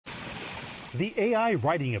The AI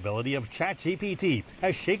writing ability of ChatGPT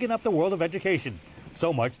has shaken up the world of education.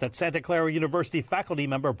 So much that Santa Clara University faculty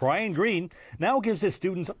member Brian Green now gives his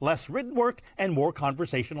students less written work and more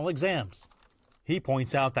conversational exams. He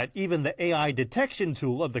points out that even the AI detection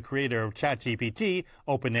tool of the creator of ChatGPT,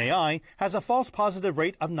 OpenAI, has a false positive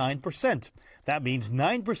rate of 9%. That means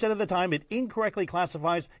 9% of the time it incorrectly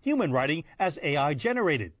classifies human writing as AI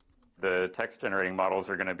generated. The text generating models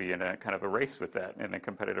are going to be in a kind of a race with that, in a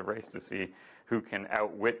competitive race to see who can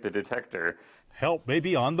outwit the detector. Help may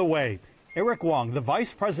be on the way. Eric Wong, the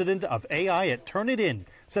vice president of AI at Turnitin,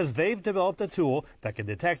 says they've developed a tool that can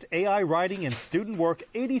detect AI writing in student work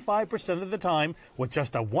 85% of the time with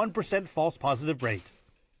just a 1% false positive rate.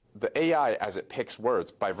 The AI, as it picks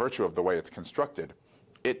words, by virtue of the way it's constructed,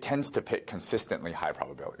 it tends to pick consistently high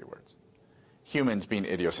probability words. Humans being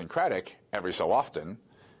idiosyncratic, every so often,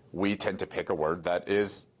 we tend to pick a word that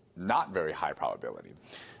is not very high probability.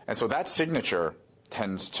 And so that signature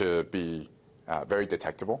tends to be very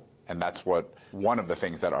detectable, and that's one of the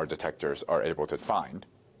things that our detectors are able to find.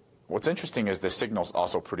 What's interesting is the signal's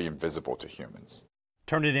also pretty invisible to humans.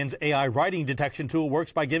 Turnitin's AI writing detection tool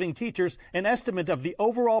works by giving teachers an estimate of the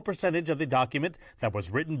overall percentage of the document that was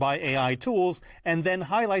written by AI tools and then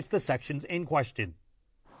highlights the sections in question.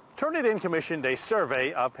 Turnitin commissioned a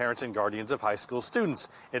survey of parents and guardians of high school students.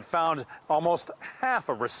 It found almost half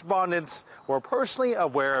of respondents were personally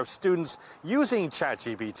aware of students using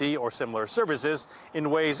ChatGPT or similar services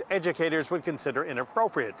in ways educators would consider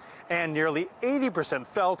inappropriate. And nearly 80%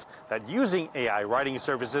 felt that using AI writing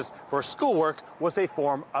services for schoolwork was a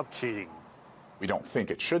form of cheating. We don't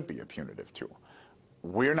think it should be a punitive tool.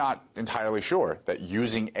 We're not entirely sure that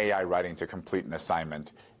using AI writing to complete an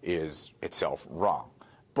assignment is itself wrong.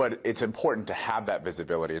 But it's important to have that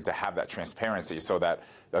visibility and to have that transparency so that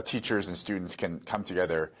the teachers and students can come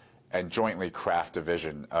together and jointly craft a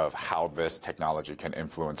vision of how this technology can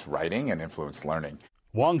influence writing and influence learning.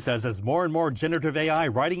 Wong says as more and more generative AI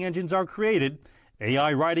writing engines are created,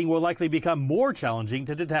 AI writing will likely become more challenging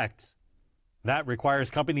to detect. That requires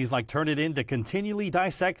companies like Turnitin to continually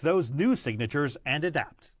dissect those new signatures and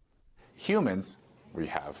adapt. Humans, we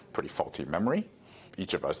have pretty faulty memory.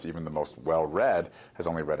 Each of us, even the most well-read, has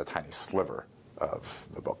only read a tiny sliver of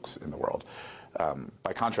the books in the world.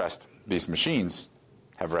 By contrast, these machines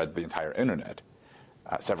have read the entire internet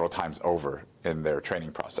several times over in their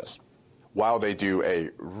training process. While they do a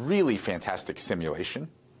really fantastic simulation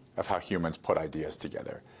of how humans put ideas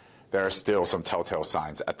together, there are still some telltale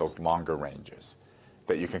signs at those longer ranges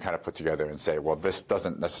that you can kind of put together and say, well, this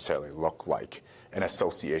doesn't necessarily look like an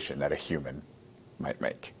association that a human might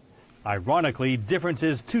make. Ironically, difference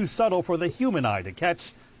is too subtle for the human eye to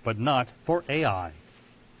catch, but not for AI.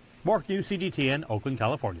 Mark News, CGTN, Oakland,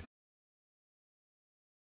 California.